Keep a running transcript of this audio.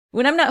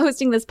When I'm not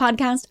hosting this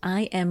podcast,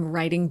 I am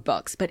writing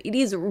books, but it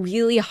is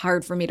really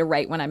hard for me to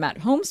write when I'm at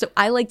home, so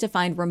I like to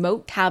find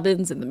remote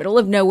cabins in the middle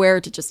of nowhere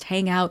to just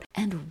hang out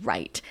and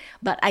write.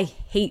 But I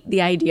hate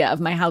the idea of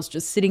my house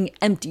just sitting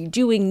empty,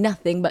 doing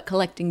nothing but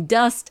collecting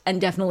dust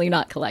and definitely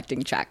not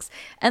collecting checks.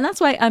 And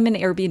that's why I'm an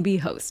Airbnb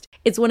host.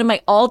 It's one of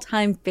my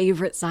all-time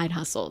favorite side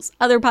hustles.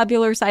 Other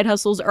popular side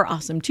hustles are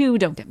awesome too,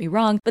 don't get me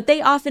wrong, but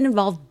they often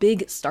involve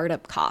big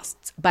startup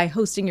costs. By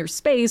hosting your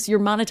space, you're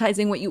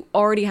monetizing what you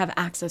already have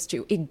access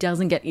to. It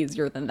doesn't get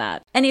easier than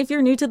that. And if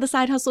you're new to the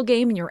side hustle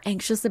game and you're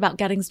anxious about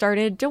getting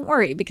started, don't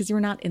worry, because you're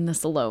not in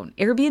this alone.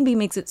 Airbnb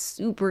makes it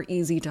super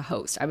easy to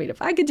host. I mean,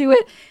 if I could do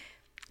it,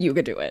 you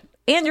could do it.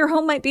 And your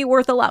home might be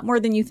worth a lot more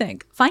than you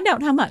think. Find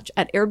out how much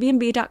at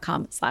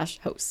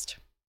airbnb.com/host.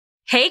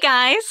 Hey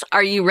guys,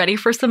 are you ready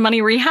for some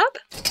money rehab?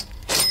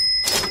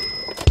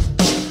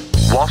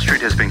 Wall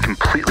Street has been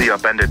completely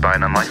upended by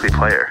an unlikely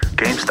player,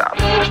 GameStop.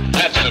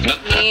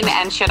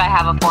 And should I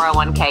have a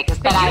 401k? Because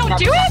then You don't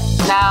do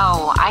it?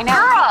 No, I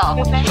know.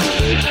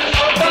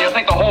 You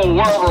think the whole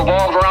world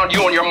revolves around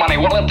you and your money?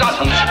 Well, it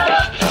doesn't.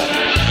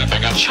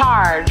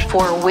 Charge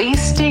for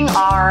wasting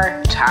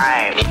our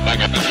time.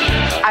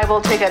 I will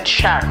take a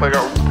check. Like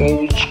a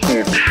old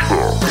school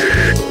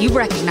check. You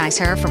recognize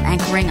her from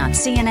anchoring on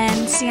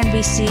CNN,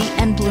 CNBC,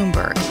 and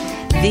Bloomberg.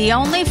 The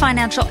only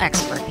financial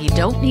expert you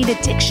don't need a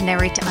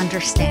dictionary to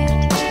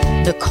understand,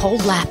 Nicole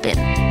Lapin.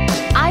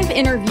 I've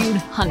interviewed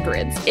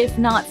hundreds, if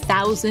not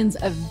thousands,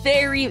 of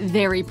very,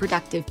 very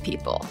productive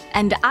people.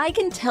 And I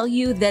can tell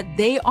you that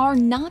they are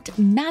not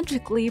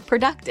magically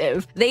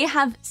productive. They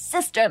have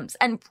systems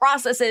and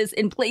processes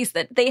in place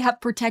that they have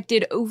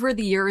protected over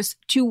the years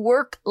to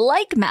work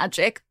like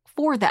magic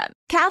for them.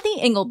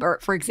 Kathy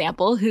Engelbert, for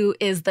example, who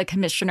is the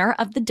commissioner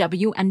of the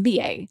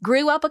WNBA,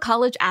 grew up a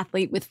college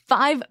athlete with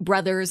 5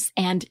 brothers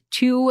and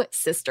 2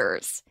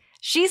 sisters.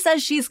 She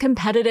says she's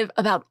competitive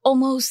about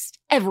almost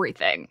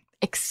everything,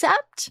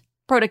 except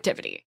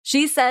productivity.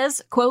 She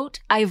says, quote,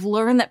 "I've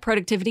learned that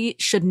productivity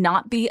should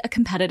not be a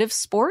competitive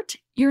sport.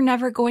 You're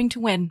never going to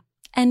win."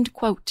 End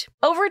quote.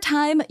 Over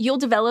time, you'll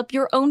develop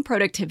your own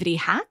productivity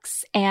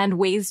hacks and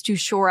ways to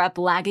shore up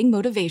lagging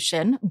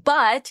motivation.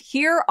 But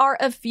here are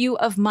a few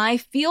of my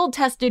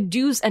field-tested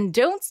do's and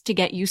don'ts to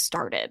get you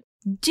started.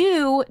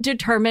 Do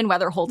determine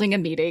whether holding a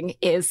meeting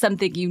is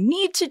something you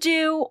need to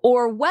do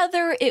or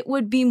whether it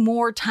would be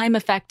more time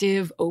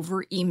effective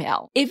over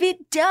email. If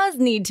it does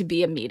need to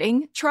be a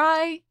meeting,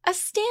 try a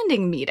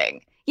standing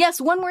meeting.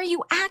 Yes, one where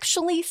you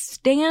actually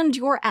stand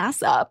your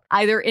ass up,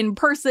 either in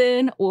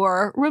person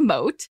or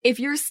remote. If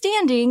you're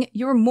standing,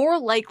 you're more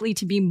likely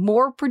to be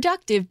more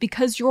productive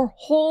because your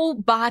whole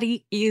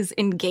body is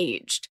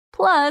engaged.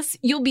 Plus,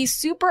 you'll be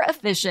super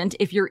efficient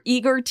if you're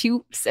eager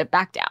to sit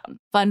back down.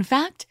 Fun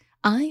fact,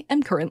 I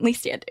am currently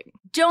standing.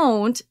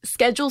 Don't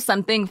schedule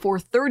something for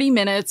 30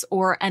 minutes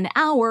or an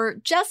hour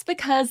just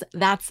because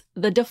that's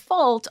the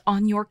default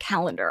on your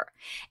calendar.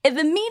 If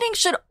a meeting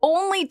should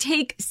only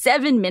take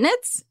 7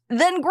 minutes,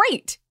 then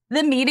great.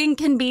 The meeting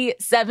can be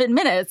 7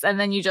 minutes and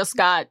then you just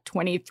got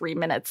 23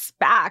 minutes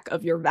back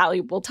of your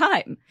valuable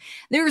time.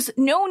 There's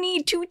no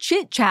need to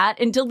chit-chat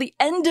until the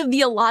end of the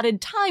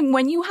allotted time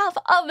when you have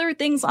other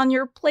things on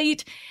your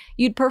plate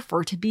you'd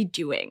prefer to be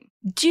doing.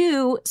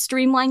 Do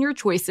streamline your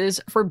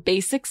choices for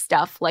basic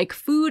stuff like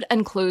food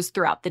and clothes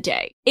throughout the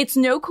day. It's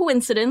no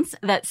coincidence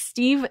that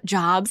Steve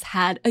Jobs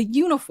had a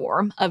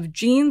uniform of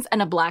jeans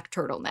and a black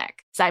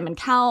turtleneck. Simon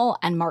Cowell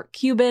and Mark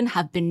Cuban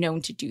have been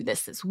known to do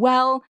this as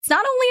well. It's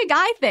not only a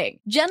guy thing.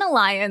 Jenna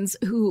Lyons,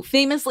 who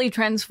famously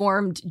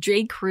transformed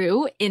J.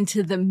 Crew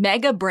into the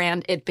mega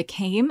brand it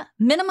became,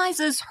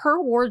 minimizes her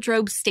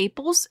wardrobe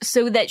staples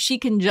so that she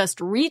can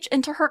just reach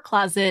into her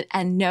closet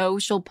and know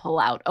she'll pull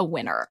out a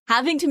winner.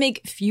 Having to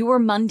make fewer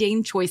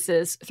mundane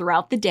choices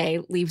throughout the day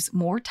leaves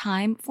more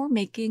time for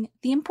making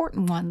the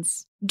important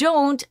ones.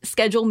 Don't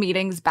schedule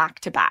meetings back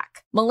to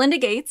back. Melinda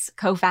Gates,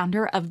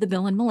 co-founder of the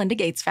Bill and Melinda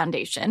Gates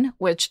Foundation,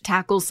 which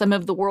tackles some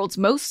of the world's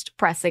most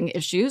pressing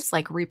issues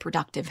like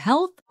reproductive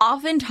health,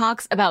 often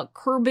talks about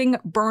curbing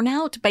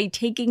burnout by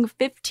taking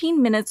 15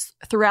 minutes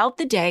throughout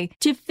the day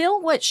to fill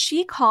what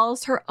she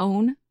calls her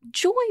own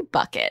joy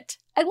bucket.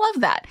 I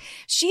love that.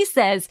 She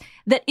says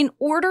that in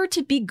order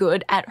to be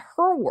good at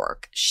her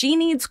work, she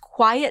needs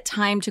quiet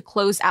time to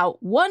close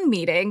out one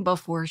meeting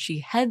before she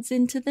heads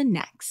into the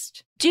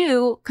next.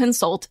 Do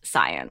consult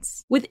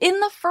science. Within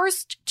the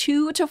first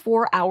 2 to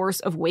 4 hours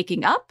of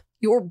waking up,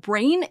 your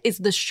brain is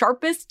the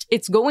sharpest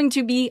it's going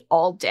to be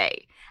all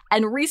day.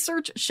 And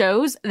research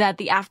shows that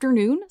the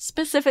afternoon,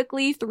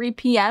 specifically 3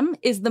 p.m.,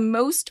 is the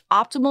most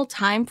optimal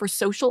time for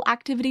social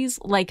activities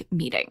like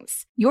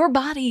meetings. Your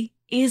body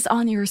is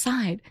on your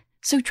side.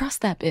 So trust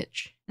that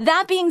bitch.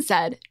 That being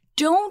said,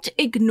 don't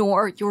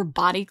ignore your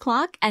body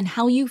clock and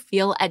how you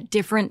feel at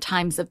different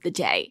times of the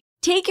day.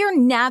 Take your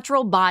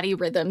natural body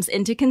rhythms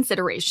into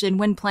consideration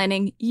when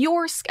planning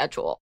your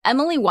schedule.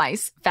 Emily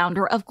Weiss,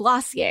 founder of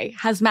Glossier,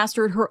 has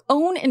mastered her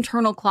own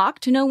internal clock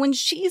to know when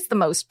she's the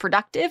most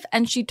productive,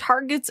 and she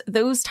targets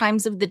those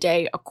times of the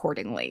day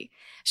accordingly.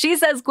 She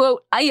says,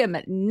 quote, I am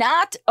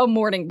not a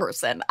morning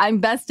person. I'm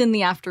best in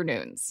the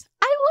afternoons.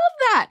 I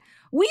love that.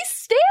 We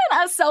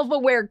stand a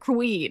self-aware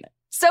queen.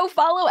 So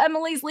follow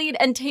Emily's lead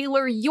and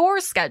tailor your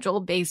schedule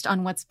based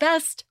on what's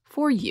best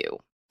for you.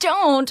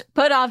 Don't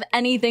put off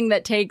anything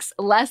that takes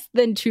less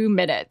than 2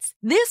 minutes.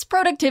 This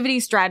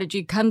productivity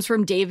strategy comes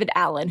from David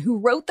Allen, who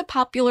wrote the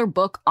popular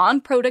book on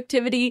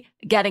productivity,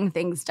 Getting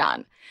Things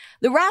Done.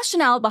 The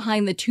rationale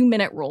behind the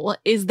 2-minute rule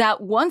is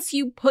that once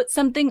you put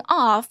something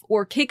off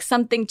or kick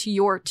something to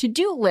your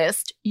to-do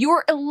list,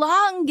 you're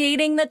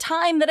elongating the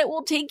time that it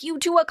will take you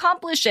to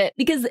accomplish it,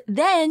 because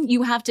then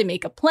you have to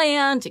make a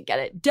plan to get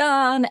it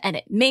done, and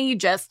it may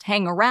just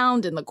hang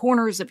around in the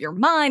corners of your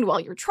mind while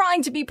you're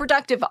trying to be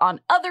productive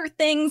on other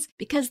things,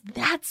 because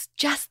that's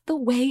just the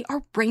way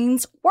our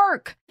brains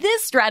work.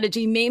 This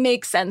strategy may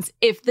make sense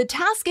if the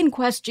task in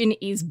question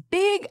is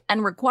big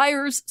and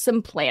requires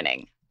some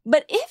planning.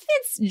 But if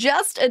it's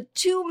just a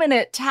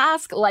 2-minute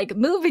task like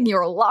moving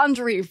your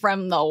laundry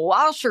from the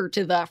washer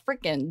to the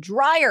frickin'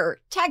 dryer,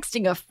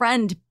 texting a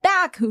friend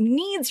back who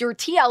needs your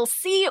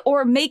TLC,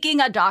 or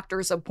making a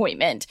doctor's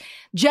appointment,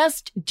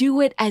 just do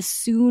it as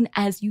soon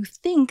as you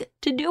think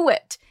to do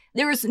it.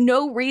 There's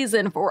no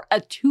reason for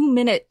a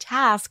 2-minute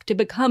task to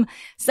become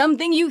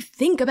something you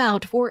think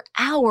about for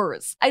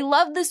hours. I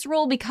love this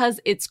rule because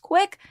it's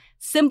quick,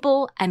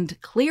 simple, and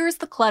clears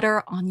the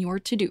clutter on your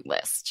to-do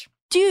list.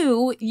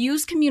 Do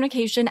use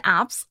communication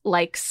apps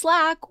like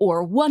Slack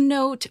or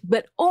OneNote,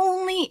 but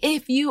only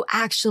if you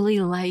actually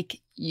like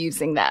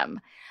using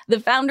them. The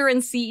founder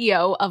and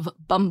CEO of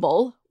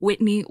Bumble,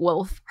 Whitney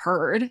Wolfe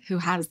Herd, who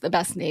has the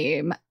best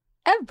name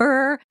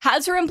ever,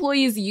 has her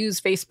employees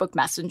use Facebook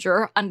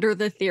Messenger under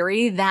the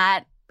theory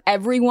that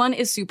everyone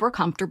is super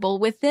comfortable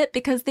with it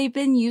because they've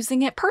been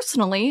using it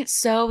personally,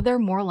 so they're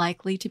more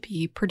likely to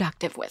be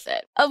productive with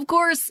it. Of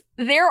course,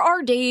 there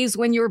are days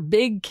when your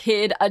big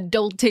kid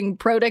adulting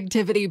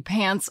productivity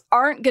pants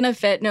aren't gonna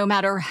fit no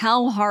matter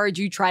how hard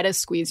you try to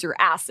squeeze your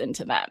ass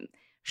into them.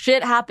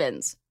 Shit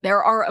happens.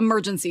 There are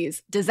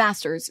emergencies,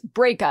 disasters,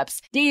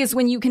 breakups, days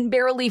when you can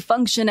barely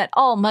function at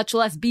all, much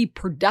less be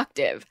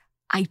productive.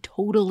 I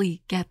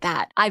totally get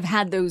that. I've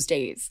had those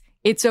days.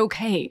 It's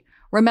okay.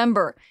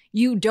 Remember,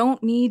 you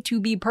don't need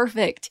to be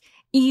perfect.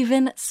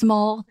 Even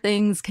small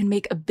things can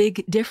make a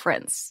big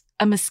difference.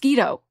 A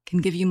mosquito can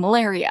give you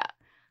malaria.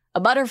 A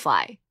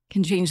butterfly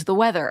can change the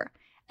weather.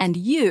 And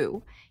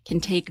you can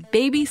take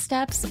baby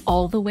steps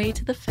all the way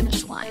to the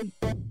finish line.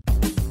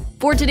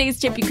 For today's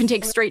tip you can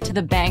take straight to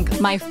the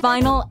bank, my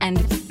final and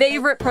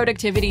favorite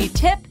productivity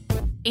tip: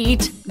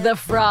 eat the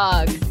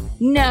frog.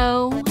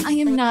 No, I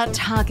am not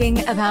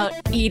talking about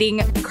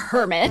eating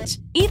Kermit.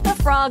 Eat the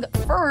frog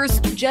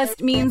first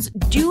just means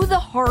do the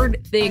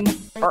hard thing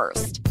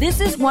first. This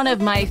is one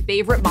of my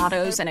favorite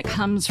mottos, and it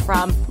comes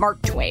from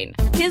Mark Twain.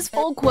 His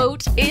full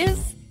quote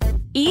is,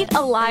 eat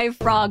a live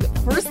frog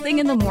first thing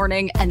in the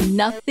morning and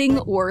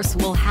nothing worse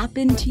will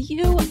happen to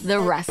you the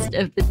rest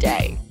of the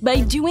day.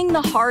 By doing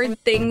the hard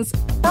things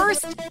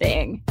first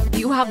thing,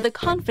 you have the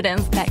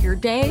confidence that your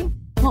day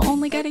will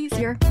only get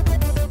easier.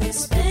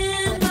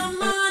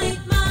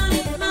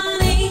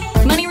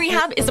 Money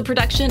Rehab is a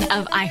production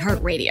of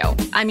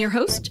iHeartRadio. I'm your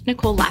host,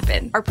 Nicole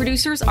Lappin. Our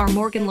producers are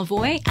Morgan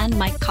Lavoie and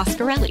Mike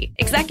Coscarelli.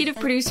 Executive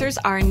producers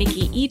are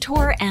Nikki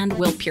Etor and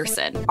Will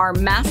Pearson. Our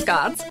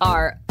mascots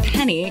are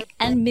Penny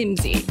and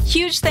Mimsy.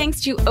 Huge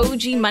thanks to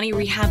OG Money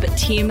Rehab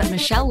team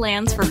Michelle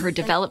Lands for her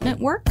development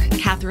work,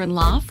 Catherine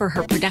Law for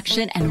her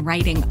production and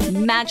writing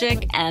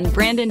magic, and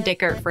Brandon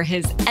Dicker for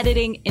his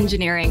editing,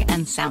 engineering,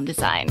 and sound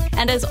design.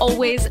 And as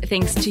always,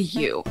 thanks to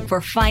you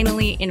for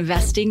finally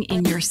investing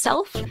in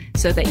yourself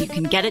so that you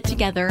can get it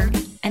together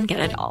and get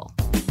it all.